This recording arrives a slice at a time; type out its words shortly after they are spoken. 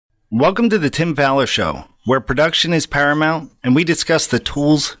Welcome to the Tim Fowler Show, where production is paramount and we discuss the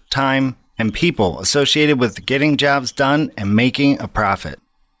tools, time, and people associated with getting jobs done and making a profit.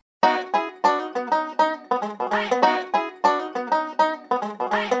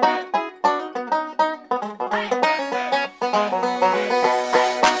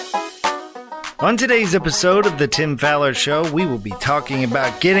 On today's episode of the Tim Fowler Show, we will be talking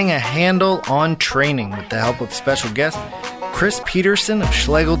about getting a handle on training with the help of special guest Chris Peterson of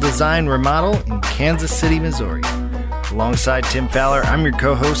Schlegel Design Remodel in Kansas City, Missouri. Alongside Tim Fowler, I'm your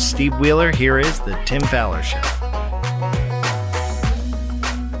co-host Steve Wheeler. Here is the Tim Fowler Show.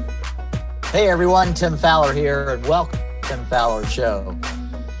 Hey everyone, Tim Fowler here, and welcome to the Tim Fowler Show.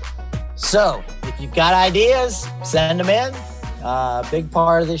 So, if you've got ideas, send them in. A big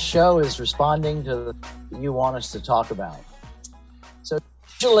part of this show is responding to what you want us to talk about. So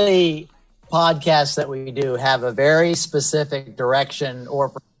usually podcasts that we do have a very specific direction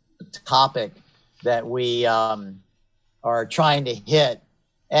or topic that we are trying to hit.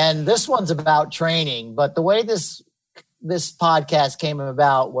 And this one's about training. But the way this podcast came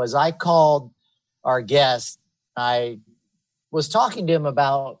about was I called our guest. I was talking to him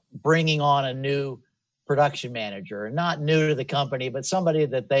about bringing on a new production manager, and not new to the company, but somebody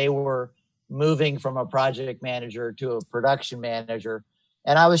that they were moving from a project manager to a production manager.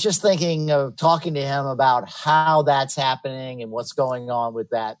 And I was just thinking of talking to him about how that's happening and what's going on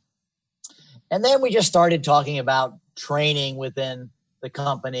with that. And then we just started talking about training within the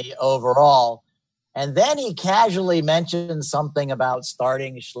company overall. And then he casually mentioned something about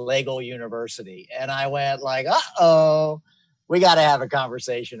starting Schlegel University. And I went like, uh-oh, we got to have a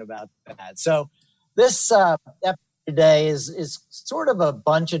conversation about that. So this episode today is sort of a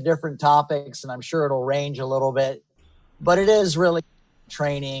bunch of different topics, and I'm sure it'll range a little bit, but it is really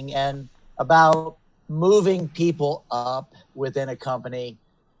training and about moving people up within a company.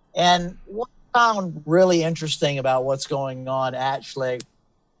 And what I found really interesting about what's going on at Schlegel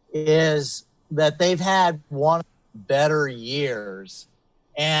is that they've had one of the better years,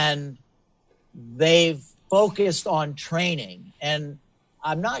 and they've focused on training. And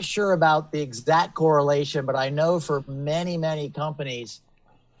I'm not sure about the exact correlation, but I know for many, many companies,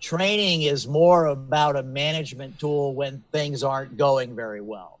 training is more about a management tool when things aren't going very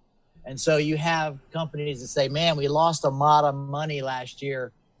well. And so you have companies that say, man, we lost a lot of money last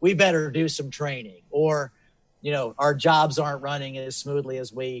year. We better do some training. Or, you know, our jobs aren't running as smoothly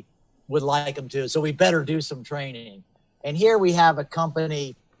as we would like them to, so we better do some training. And here we have a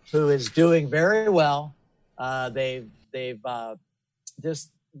company who is doing very well. They've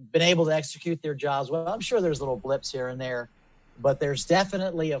just been able to execute their jobs well. I'm sure there's little blips here and there, but there's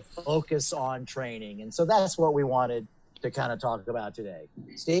definitely a focus on training. And so that's what we wanted to kind of talk about today.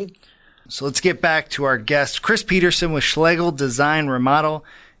 Steve? So let's get back to our guest, Chris Peterson with Schlegel Design Remodel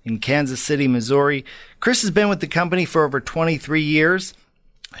in Kansas City, Missouri. Chris has been with the company for over 23 years.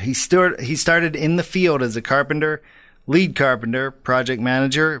 He started in the field as a carpenter, lead carpenter, project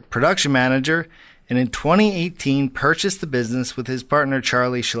manager, production manager, and in 2018 purchased the business with his partner,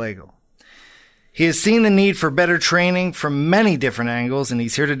 Charlie Schlegel. He has seen the need for better training from many different angles, and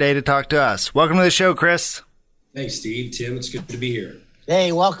he's here today to talk to us. Welcome to the show, Chris. Thanks, Steve. Tim, it's good to be here.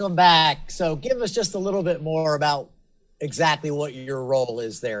 Hey, welcome back. So give us just a little bit more about exactly what your role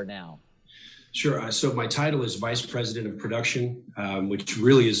is there now. Sure. So my title is Vice President of Production, which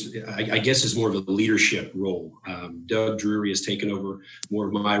really is, I guess, is more of a leadership role. Doug Drury has taken over more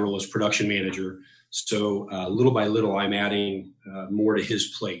of my role as production manager. So little by little, I'm adding more to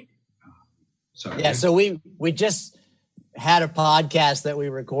his plate. So we just had a podcast that we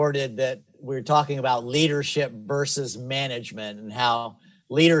recorded that we were talking about leadership versus management and how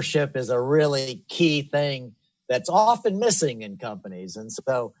leadership is a really key thing that's often missing in companies. And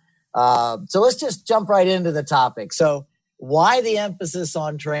so let's just jump right into the topic. So why the emphasis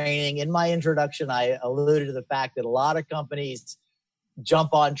on training? In my introduction, I alluded to the fact that a lot of companies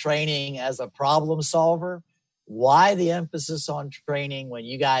jump on training as a problem solver. Why the emphasis on training when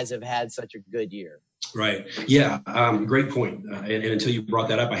you guys have had such a good year? Right. Yeah. Great point. And until you brought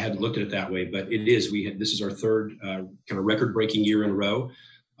that up, I hadn't looked at it that way, but it is. This is our third kind of record-breaking year in a row.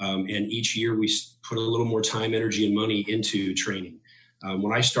 And each year we put a little more time, energy, and money into training.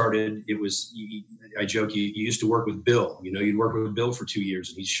 When I started, I joke, you used to work with Bill. You know, you'd work with Bill for 2 years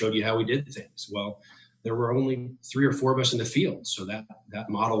and he showed you how we did things. Well, there were only 3 or 4 of us in the field. So that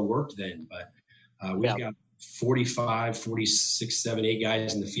model worked then. But we've got 45, 46, 7, 8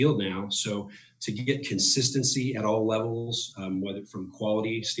 guys in the field now. So to get consistency at all levels, whether from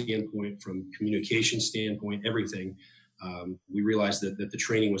quality standpoint, from communication standpoint, everything, we realized that the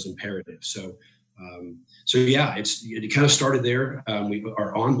training was imperative. So So yeah, it kind of started there.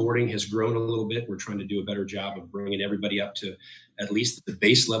 Our onboarding has grown a little bit. We're trying to do a better job of bringing everybody up to at least the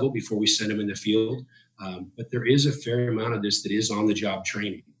base level before we send them in the field. But there is a fair amount of this that is on the job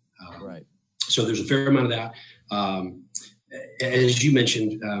training. Right. So there's a fair amount of that. As you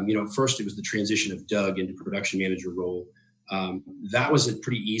mentioned, first it was the transition of Doug into production manager role. That was a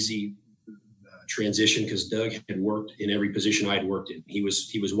pretty easy transition because Doug had worked in every position I had worked in. He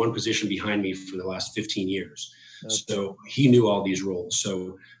was one position behind me for the last 15 years. Okay. So he knew all these roles.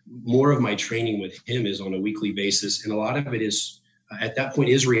 So more of my training with him is on a weekly basis. And a lot of it is, at that point,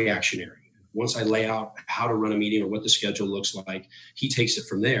 is reactionary. Once I lay out how to run a meeting or what the schedule looks like, he takes it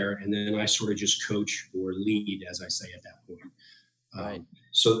from there. And then I sort of just coach or lead, as I say, at that point. Right.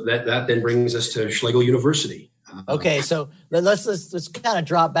 So that then brings us to Schlegel University. Okay, so let's kind of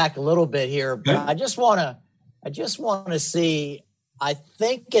drop back a little bit here. Okay. I just want to see. I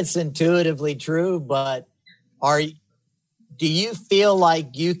think it's intuitively true, but do you feel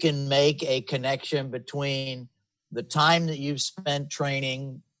like you can make a connection between the time that you've spent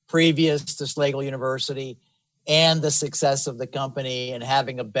training previous to Schlegel University and the success of the company and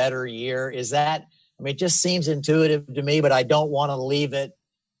having a better year? Is that? I mean, it just seems intuitive to me, but I don't want to leave it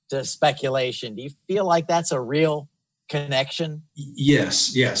to speculation. Do you feel like that's a real connection?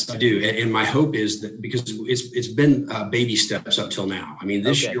 Yes, I do. And my hope is that because it's been baby steps up till now. I mean,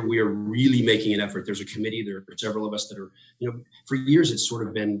 this year we are really making an effort. There's a committee. There are several of us that are, for years it's sort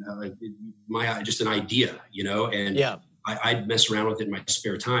of been just an idea, and yeah. I'd mess around with it in my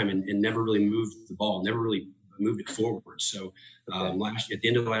spare time and never really moved the ball, never really moved it forward. So at the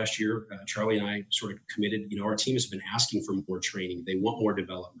end of last year, Charlie and I sort of committed, our team has been asking for more training. They want more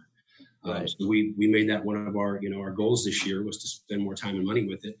development. Right. So we made that one of our, our goals this year was to spend more time and money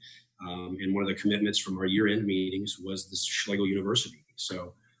with it. And one of the commitments from our year-end meetings was this Schlegel University.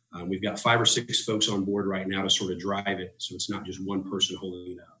 So we've got 5 or 6 folks on board right now to sort of drive it. So it's not just one person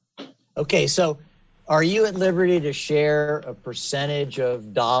holding it up. Okay. So are you at liberty to share a percentage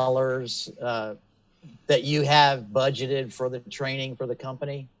of dollars that you have budgeted for the training for the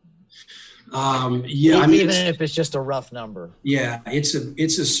company? Yeah, even if it's just a rough number. Yeah, it's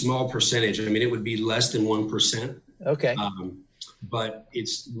a small percentage. I mean, it would be less than 1%. Okay. But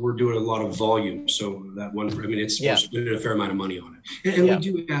we're doing a lot of volume, so that one. I mean, we're spending a fair amount of money on it, and we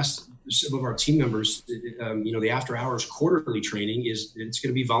do ask some of our team members. The after hours quarterly training it's going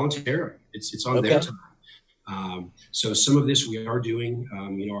to be voluntary. It's on their time. So some of this we are doing,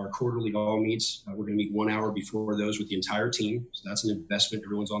 our quarterly all meets, we're going to meet 1 hour before those with the entire team. So that's an investment.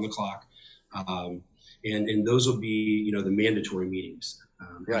 Everyone's on the clock. And those will be, the mandatory meetings.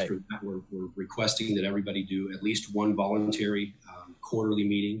 Right. After that, we're requesting that everybody do at least one voluntary quarterly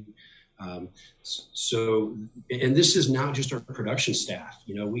meeting. So, and this is not just our production staff.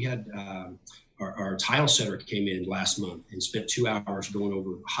 We had our tile setter came in last month and spent 2 hours going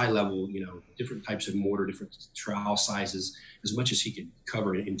over high level, different types of mortar, different trowel sizes, as much as he could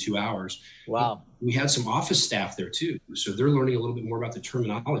cover in 2 hours. Wow. But we had some office staff there too. So they're learning a little bit more about the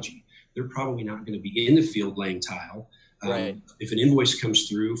terminology. They're probably not going to be in the field laying tile. Right. If an invoice comes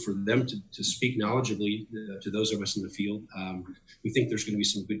through, for them to speak knowledgeably to those of us in the field, we think there's going to be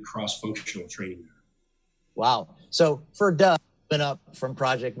some good cross-functional training there. Wow. So for Doug, been up from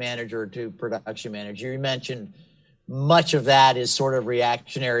project manager to production manager, you mentioned much of that is sort of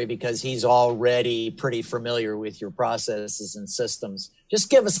reactionary because he's already pretty familiar with your processes and systems. Just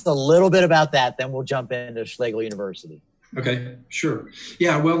give us a little bit about that, then we'll jump into Schlegel University. Okay, sure.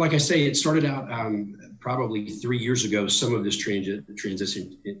 Yeah, well, like I say, it started out probably 3 years ago, some of this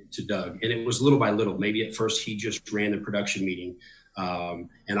transition to Doug. And it was little by little. Maybe at first he just ran the production meeting,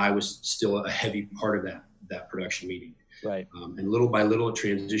 and I was still a heavy part of that production meeting. Right. And little by little, it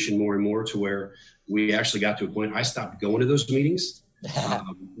transitioned more and more to where we actually got to a point I stopped going to those meetings,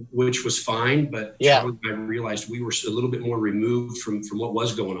 which was fine. But Charlie and I realized we were a little bit more removed from what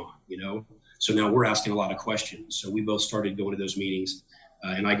was going on, So now we're asking a lot of questions. So we both started going to those meetings,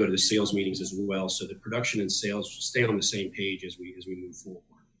 and I go to the sales meetings as well. So the production and sales stay on the same page as we move forward.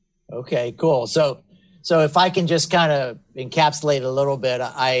 Okay, cool. So if I can just kind of encapsulate a little bit,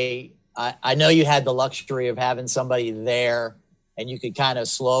 I know you had the luxury of having somebody there, and you could kind of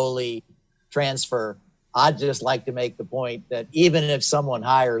slowly transfer. I'd just like to make the point that even if someone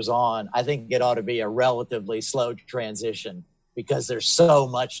hires on, I think it ought to be a relatively slow transition because there's so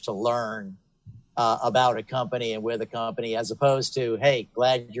much to learn about a company and with a company, as opposed to, hey,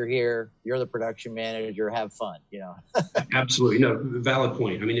 glad you're here. You're the production manager. Have fun, Absolutely. No, valid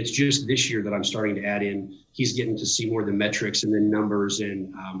point. I mean, it's just this year that I'm starting to add in. He's getting to see more of the metrics and the numbers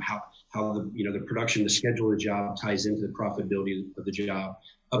and how the production, the schedule of the job ties into the profitability of the job.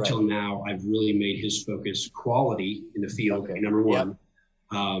 Up till now, I've really made his focus quality in the field, number one,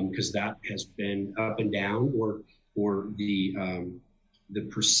 because that has been up and down, or the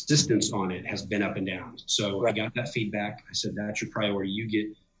persistence on it has been up and down. So I got that feedback. I said, that's your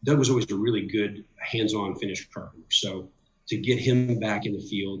priority. Doug was always a really good hands-on finished carpenter. So to get him back in the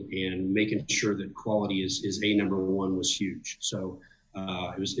field and making sure that quality is number one was huge. So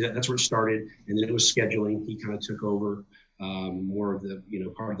that's where it started. And then it was scheduling. He kind of took over more of the,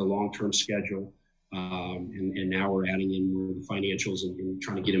 part of the long-term schedule. And now we're adding in more of the financials and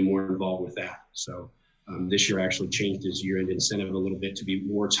trying to get him more involved with that. So this year actually changed his year-end incentive a little bit to be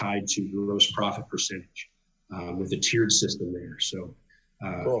more tied to gross profit percentage with a tiered system there. So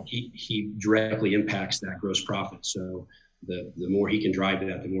cool. He directly impacts that gross profit. So the more he can drive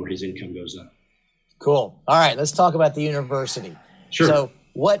that, the more his income goes up. Cool. All right, let's talk about the university. Sure. So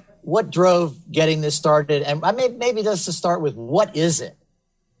what drove getting this started? And maybe just to start with, what is it?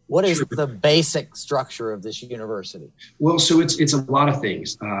 What is the basic structure of this university? Well, so it's a lot of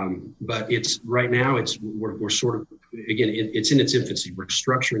things, but it's right now. We're sort of, again, it's in its infancy. We're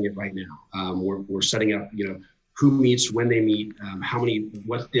structuring it right now. We're setting up, who meets, when they meet,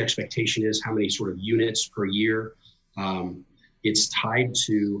 what the expectation is, how many sort of units per year. It's tied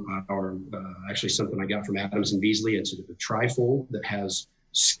to our actually something I got from Adams and Beasley. It's a trifold that has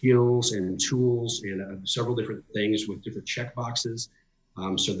skills and tools and several different things with different check boxes.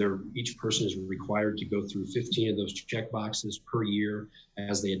 So each person is required to go through 15 of those check boxes per year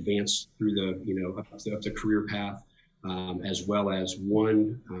as they advance through the, up the career path, as well as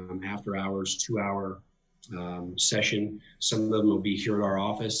one after hours, 2-hour session. Some of them will be here at our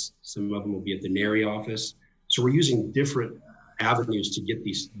office. Some of them will be at the NARI office. So we're using different avenues to get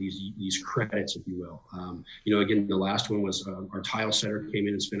these credits, if you will. Again, the last one was our tile setter came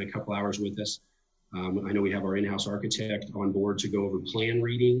in and spent a couple hours with us. I know we have our in-house architect on board to go over plan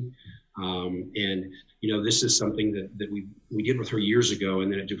reading. And this is something that we did with her years ago,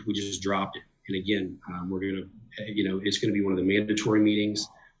 and then we just dropped it. And again, we're going to, it's going to be one of the mandatory meetings.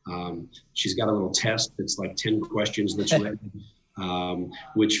 She's got a little test that's like 10 questions that's read,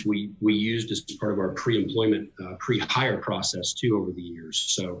 which we used as part of our pre-employment, pre-hire process too over the years.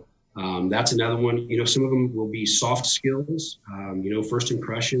 So that's another one. Some of them will be soft skills, first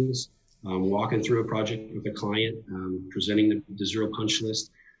impressions, walking through a project with a client, presenting the zero punch list.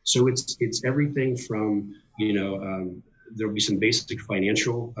 So it's everything from, there'll be some basic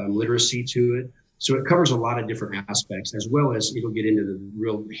financial literacy to it. So it covers a lot of different aspects, as well as it'll get into the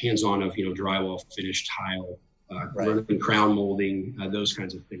real hands-on of, drywall, finish, tile, running crown molding, those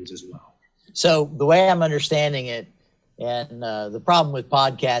kinds of things as well. So the way I'm understanding it, and the problem with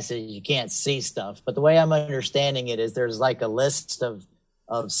podcasts is you can't see stuff, but the way I'm understanding it is there's like a list of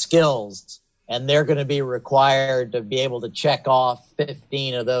skills, and they're going to be required to be able to check off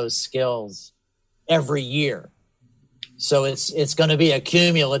 15 of those skills every year. So it's going to be a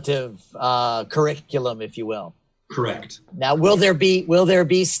cumulative curriculum, if you will. Correct. Now, will there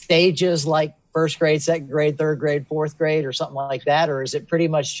be stages like first grade, second grade, third grade, fourth grade, or something like that? Or is it pretty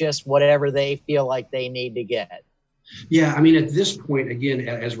much just whatever they feel like they need to get? Yeah, I mean, at this point, again,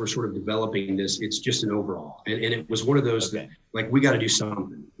 as we're sort of developing this, it's just an overall. And it was one of those that, like, we got to do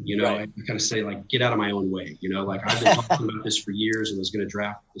something, I kind of say, like, get out of my own way, like I've been talking about this for years and was going to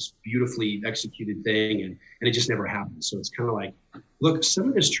draft this beautifully executed thing, and it just never happened. So it's kind of like, look, some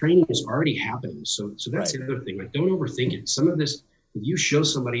of this training is already happening. So that's the other thing. Like, don't overthink it. Some of this, if you show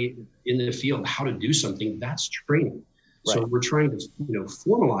somebody in the field how to do something, that's training. Right. So we're trying to,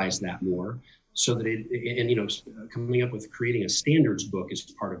 formalize that more. So that coming up with creating a standards book is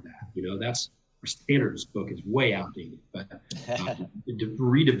part of that. That's our standards book is way outdated, but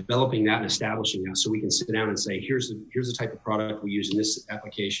redeveloping that and establishing that so we can sit down and say, here's the type of product we use in this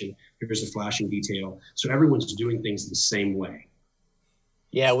application. Here's the flashing detail. So everyone's doing things the same way.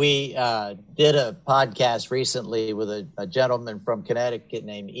 Yeah, we did a podcast recently with a gentleman from Connecticut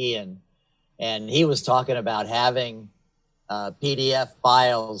named Ian, and he was talking about having PDF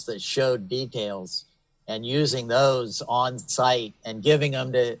files that showed details and using those on site and giving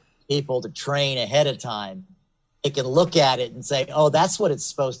them to people to train ahead of time. They can look at it and say, oh, that's what it's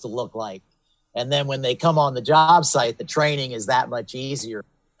supposed to look like. And then when they come on the job site, the training is that much easier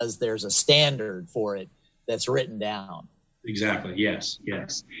because there's a standard for it that's written down. Exactly. Yes.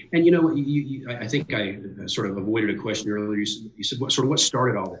 And, I think I sort of avoided a question earlier. You said what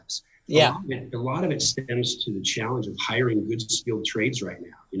started all this? Yeah. A lot of it stems to the challenge of hiring good skilled trades right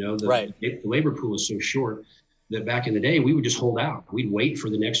now. The labor pool is so short that back in the day, we would just hold out. We'd wait for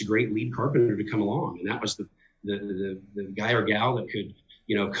the next great lead carpenter to come along. And that was the guy or gal that could,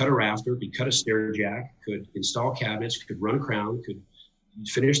 cut a rafter, could cut a stair jack, could install cabinets, could run crown, could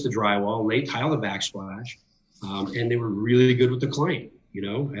finish the drywall, tile the backsplash, and they were really good with the client,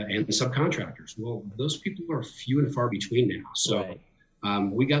 and the subcontractors. Well, those people are few and far between now. So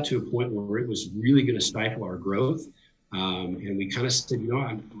we got to a point where it was really going to stifle our growth. And we kind of said,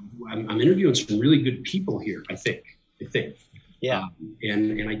 I'm interviewing some really good people here, I think. Yeah.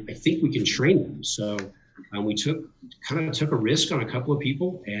 And I think we can train them. So we took a risk on a couple of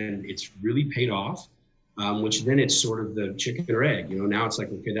people, and it's really paid off, which then it's sort of the chicken or egg. Now it's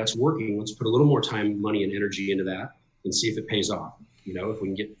like, okay, that's working. Let's put a little more time, money, and energy into that and see if it pays off. If we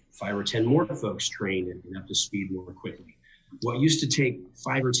can get 5 or 10 more folks trained and up to speed more quickly. What used to take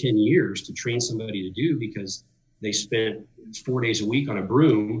 5 or 10 years to train somebody to do because they spent 4 days a week on a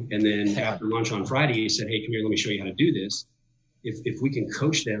broom, and then after lunch on Friday, he said, hey, come here, let me show you how to do this. If we can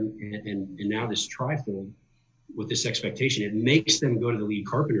coach them and now this trifold with this expectation, it makes them go to the lead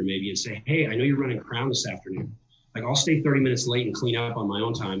carpenter maybe and say, hey, I know you're running crown this afternoon. Like, I'll stay 30 minutes late and clean up on my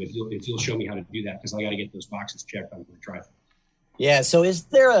own time if you'll show me how to do that, because I got to get those boxes checked on my trifold. Yeah. So is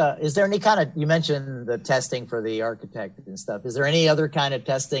there any kind of, you mentioned the testing for the architect and stuff. Is there any other kind of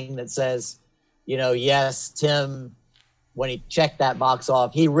testing that says, yes, Tim, when he checked that box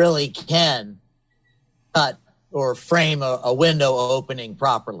off, he really can cut or frame a window opening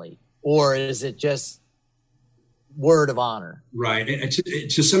properly? Or is it just word of honor? Right.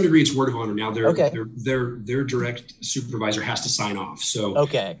 To some degree, it's word of honor. Now, their direct supervisor has to sign off. So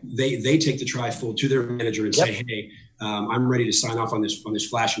they take the trifold to their manager and say, hey, I'm ready to sign off on this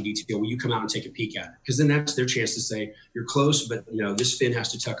flashing detail. Will you come out and take a peek at it? Because then that's their chance to say, you're close, but this fin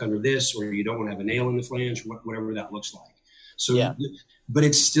has to tuck under this, or you don't want to have a nail in the flange, whatever that looks like. So, but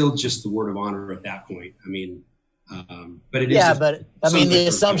it's still just the word of honor at that point. I mean, but it is. Yeah, but I mean, the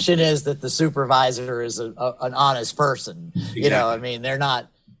assumption is that the supervisor is an honest person. Exactly. They're not,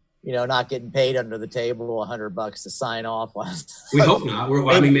 not getting paid under the table $100 to sign off on. We hope not.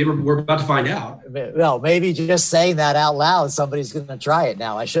 Maybe we're about to find out. Well, maybe just saying that out loud, somebody's going to try it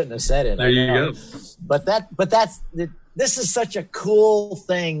now. I shouldn't have said it. There you go. But this is such a cool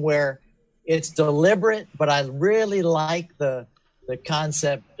thing where it's deliberate, but I really like the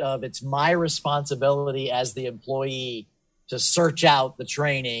concept of it's my responsibility as the employee to search out the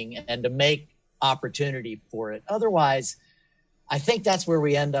training and to make opportunity for it. Otherwise, I think that's where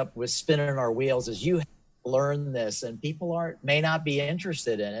we end up with spinning our wheels, is you learn this and people may not be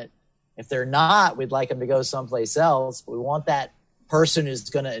interested in it. If they're not, we'd like them to go someplace else. We want that person who's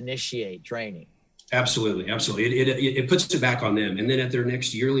going to initiate training. Absolutely. It puts it back on them. And then at their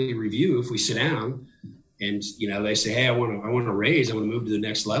next yearly review, if we sit down and, they say, hey, I want to raise, I want to move to the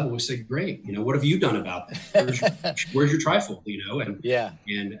next level. We say, great. What have you done about that? Where's your trifold?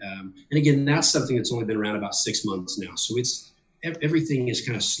 And again, that's something that's only been around about 6 months now. So everything is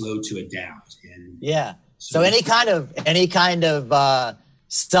kind of slow to adapt. And so any kind of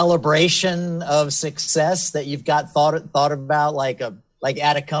celebration of success that you've got thought about, like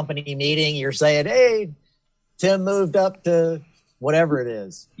at a company meeting, you're saying, hey, Tim moved up to whatever it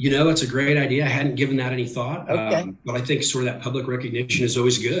is. It's a great idea. I hadn't given that any thought. But I think sort of that public recognition is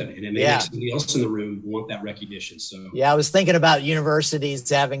always good. And it may make somebody else in the room want that recognition. So I was thinking about universities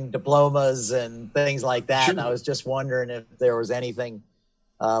having diplomas and things like that. Sure. And I was just wondering if there was anything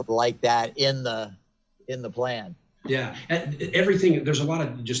like that in the plan. Yeah. Everything, there's a lot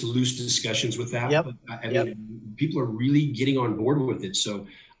of just loose discussions with that. Yep. I mean, people are really getting on board with it. So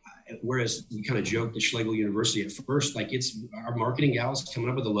whereas we kind of joked at Schlegel University at first, like, it's our marketing gals coming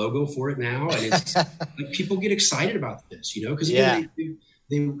up with a logo for it now. And it's like, people get excited about this, because they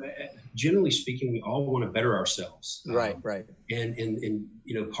generally speaking, we all want to better ourselves. Right. And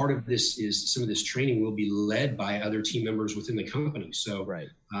part of this is some of this training will be led by other team members within the company. So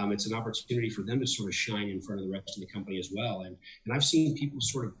it's an opportunity for them to sort of shine in front of the rest of the company as well. And I've seen people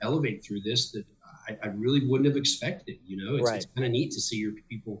sort of elevate through this that I really wouldn't have expected. It's kind of neat to see your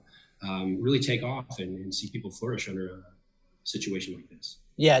people really take off and see people flourish under a situation like this.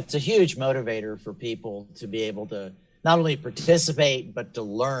 Yeah, it's a huge motivator for people to be able to not only participate, but to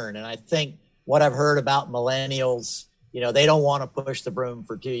learn. And I think what I've heard about millennials, they don't want to push the broom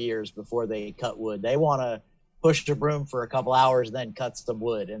for 2 years before they cut wood. They want to push the broom for a couple hours, then cut some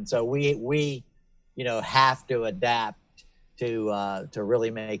wood. And so we have to adapt to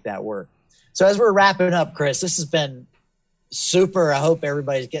really make that work. So as we're wrapping up, Chris, this has been super. I hope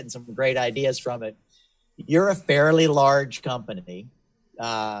everybody's getting some great ideas from it. You're a fairly large company.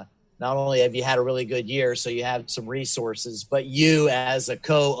 Not only have you had a really good year, so you have some resources, but you as a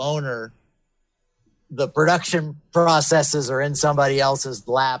co-owner, the production processes are in somebody else's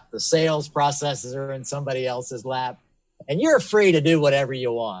lap. The sales processes are in somebody else's lap. And you're free to do whatever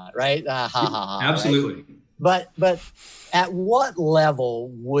you want, right? Absolutely. Right? But at what level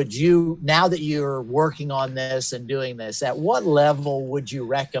would you, now that you're working on this and doing this, at what level would you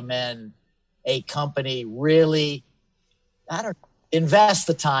recommend a company really, invest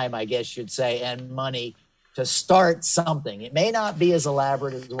the time, I guess you'd say, and money to start something? It may not be as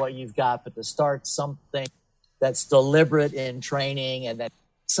elaborate as what you've got, but to start something that's deliberate in training and that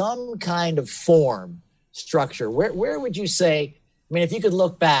some kind of form, structure. Where would you say, I mean, if you could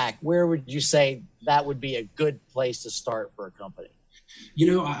look back, where would you say that would be a good place to start for a company?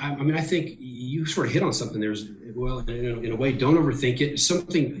 I mean, I think you sort of hit on something. There's, well, in a way, don't overthink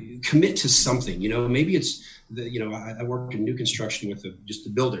it. Commit to something. Maybe it's I worked in new construction with just the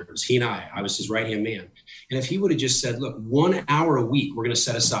builders. He and I was his right-hand man. And if he would have just said, look, 1 hour a week, we're going to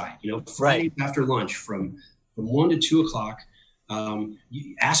set aside, Friday after lunch from 1 to 2 o'clock,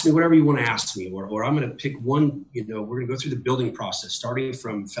 you ask me whatever you want to ask me, or I'm going to pick one, we're going to go through the building process, starting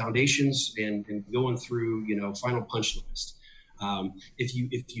from foundations and going through, final punch list. If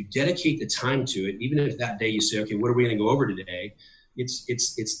you dedicate the time to it, even if that day you say, okay, what are we going to go over today?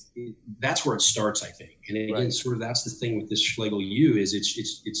 That's where it starts, I think. And again, sort of that's the thing with this Schlegel U is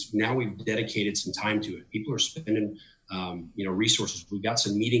it's now we've dedicated some time to it. People are spending, resources. We've got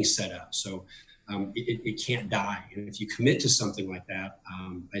some meetings set up. So it can't die. And if you commit to something like that,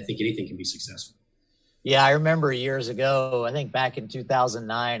 I think anything can be successful. Yeah, I remember years ago, I think back in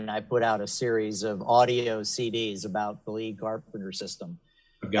 2009, I put out a series of audio CDs about the Lee Carpenter system.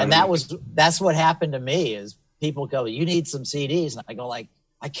 And that's what happened to me is people go, you need some CDs. And I go like,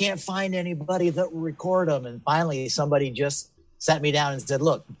 I can't find anybody that will record them. And finally, somebody just sat me down and said,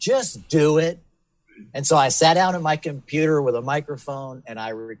 look, just do it. And so I sat down at my computer with a microphone and I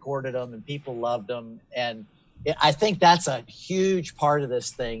recorded them and people loved them. And I think that's a huge part of this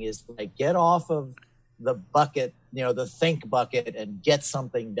thing is like get off of the bucket, the think bucket and get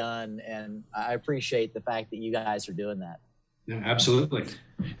something done. And I appreciate the fact that you guys are doing that. Yeah, absolutely.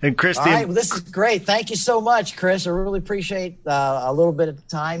 And Chris, all right, well, this is great. Thank you so much, Chris. I really appreciate a little bit of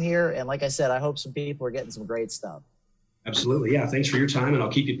time here. And like I said, I hope some people are getting some great stuff. Absolutely. Yeah. Thanks for your time. And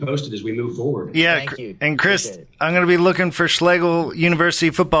I'll keep you posted as we move forward. Yeah. Thank you. And Chris, I'm going to be looking for Schlegel University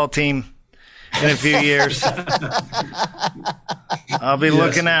football team in a few years. I'll be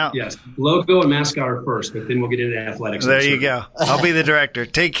looking out. Yes. Logo and mascot are first, but then we'll get into athletics. There you go. I'll be the director.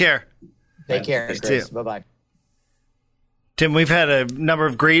 Take care. Take care, Chris. Bye-bye. Tim, we've had a number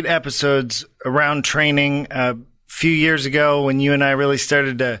of great episodes around training. A few years ago when you and I really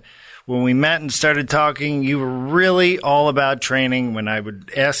when we met and started talking, you were really all about training. When I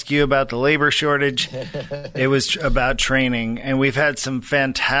would ask you about the labor shortage, it was about training. And we've had some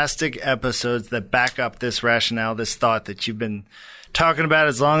fantastic episodes that back up this rationale, this thought that you've been talking about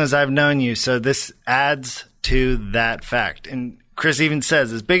as long as I've known you. So this adds to that fact. And Chris even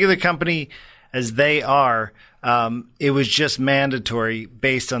says, as big of the company as they are, it was just mandatory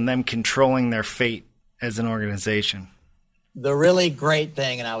based on them controlling their fate as an organization. The really great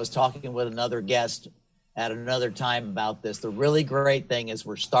thing, and I was talking with another guest at another time about this, the really great thing is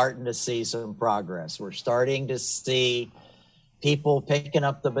we're starting to see some progress. We're starting to see people picking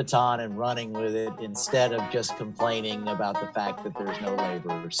up the baton and running with it instead of just complaining about the fact that there's no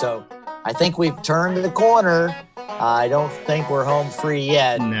labor. So I think we've turned the corner. I don't think we're home free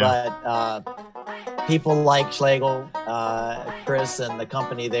yet, but people like Schlegel, Chris, and the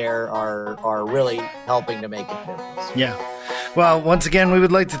company there are really helping to make a difference. Yeah. Well, once again, we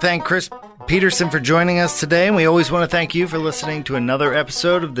would like to thank Chris Peterson for joining us today, and we always want to thank you for listening to another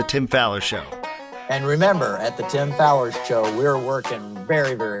episode of The Tim Fowler Show. And remember, at The Tim Fowler Show, we're working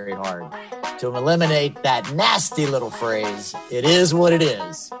very, very hard to eliminate that nasty little phrase, "it is what it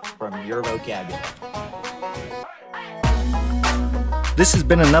is," from your vocabulary. This has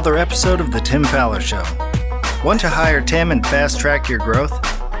been another episode of The Tim Fowler Show. Want to hire Tim and fast-track your growth?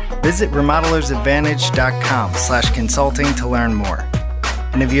 Visit remodelersadvantage.com/consulting to learn more.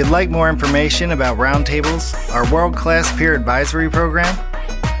 And if you'd like more information about Roundtables, our world-class peer advisory program,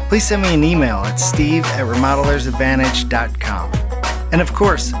 please send me an email at steve@remodelersadvantage.com. And of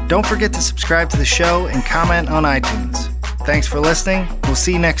course, don't forget to subscribe to the show and comment on iTunes. Thanks for listening. We'll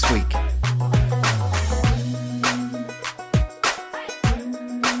see you next week.